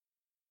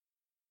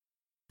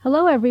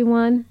Hello,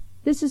 everyone.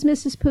 This is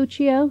Mrs.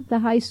 Puccio, the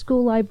high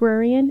school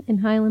librarian in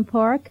Highland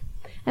Park,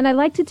 and I'd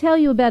like to tell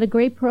you about a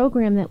great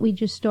program that we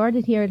just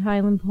started here at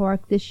Highland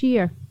Park this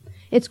year.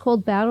 It's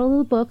called Battle of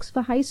the Books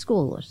for High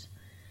Schoolers.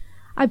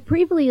 I've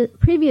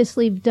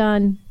previously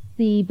done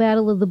the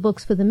Battle of the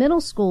Books for the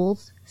middle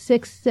schools,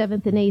 6th,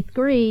 7th, and 8th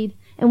grade,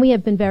 and we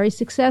have been very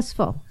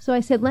successful. So I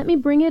said, let me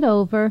bring it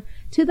over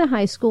to the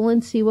high school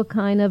and see what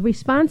kind of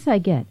response I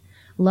get.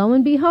 Lo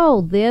and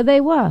behold, there they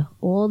were,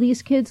 all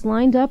these kids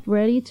lined up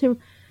ready to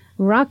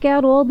rock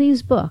out all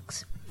these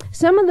books.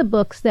 Some of the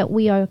books that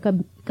we are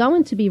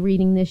going to be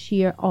reading this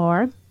year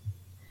are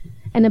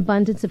An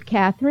Abundance of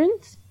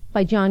Catherines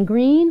by John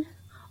Green,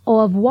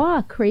 Au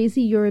revoir,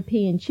 Crazy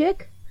European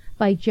Chick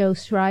by Joe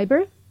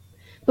Schreiber,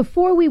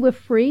 Before We Were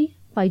Free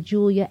by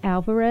Julia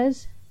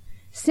Alvarez,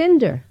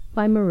 Cinder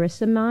by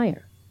Marissa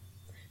Meyer,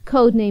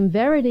 Codename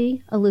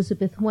Verity,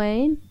 Elizabeth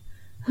Wayne,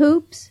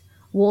 Hoops,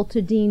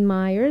 Walter Dean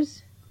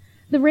Myers,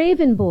 The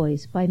Raven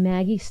Boys by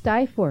Maggie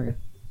Stiefwater,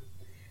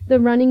 The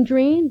Running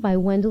Dream by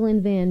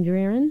Wendelin Van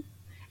Dreren,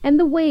 and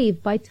The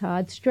Wave by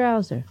Todd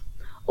Strauser.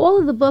 All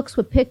of the books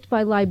were picked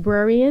by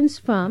librarians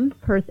from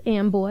Perth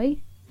Amboy,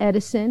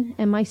 Edison,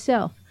 and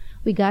myself.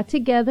 We got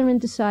together and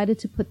decided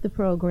to put the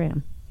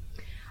program.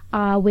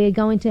 We're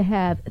going to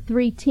have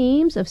 3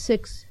 teams of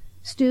 6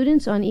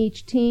 students on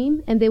each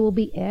team, and they will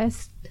be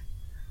asked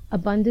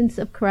abundance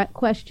of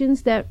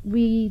questions that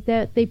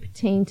they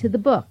pertain to the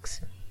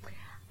books.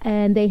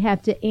 And they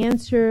have to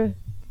answer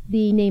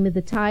the name of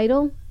the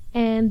title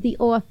and the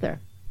author.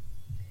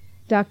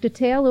 Dr.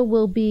 Taylor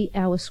will be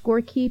our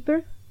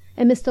scorekeeper,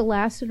 and Mr.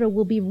 Lassiter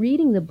will be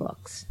reading the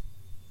books.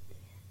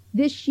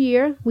 This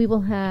year, we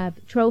will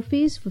have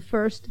trophies for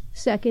 1st,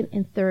 2nd,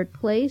 and 3rd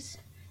place,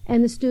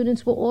 and the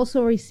students will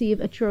also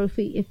receive a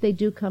trophy if they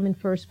do come in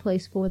 1st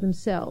place for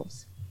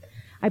themselves.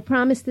 I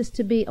promise this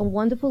to be a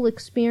wonderful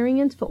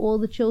experience for all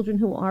the children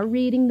who are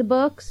reading the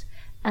books.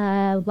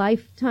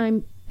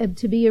 Lifetime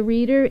to be a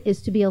reader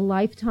is to be a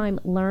lifetime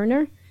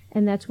learner,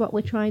 and that's what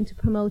we're trying to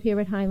promote here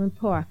at Highland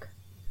Park.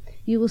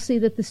 You will see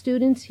that the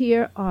students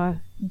here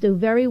do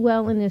very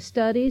well in their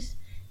studies,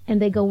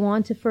 and they go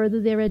on to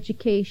further their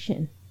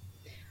education.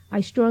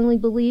 I strongly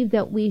believe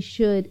that we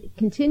should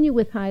continue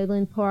with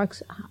Highland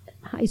Park's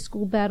High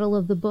School Battle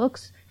of the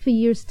Books for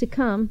years to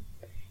come,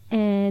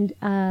 and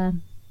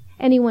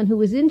anyone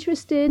who is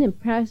interested in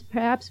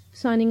perhaps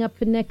signing up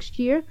for next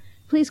year,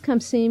 please come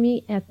see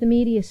me at the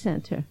Media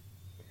Center.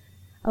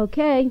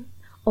 Okay,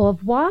 au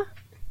revoir,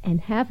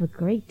 and have a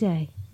great day.